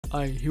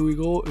Alright, here we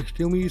go.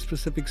 Extremely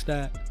specific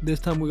stat. This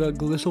time we got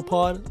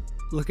Golisopod.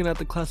 Looking at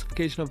the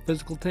classification of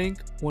physical tank,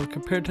 when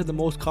compared to the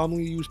most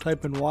commonly used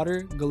type in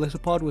water,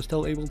 Golisopod was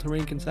still able to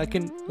rank in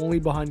second, only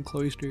behind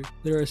Cloyster.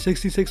 There are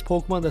 66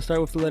 Pokemon that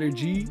start with the letter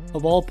G.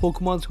 Of all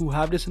Pokemons who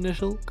have this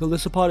initial,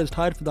 Golisopod is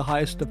tied for the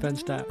highest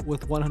defense stat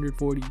with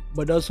 140,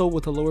 but does so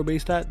with a lower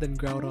base stat than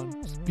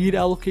Groudon. Speed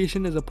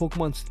allocation is a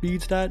Pokemon's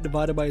speed stat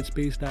divided by its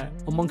base stat.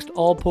 Amongst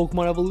all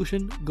Pokemon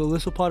evolution,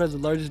 Golisopod has the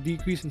largest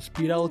decrease in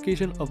speed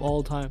allocation of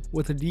all time,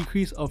 with a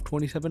decrease of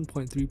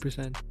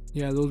 27.3%.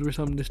 Yeah, those were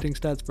some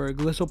distinct stats for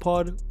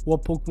Golisopod.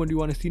 What Pokemon do you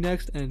want to see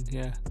next? And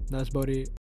yeah, that's about it.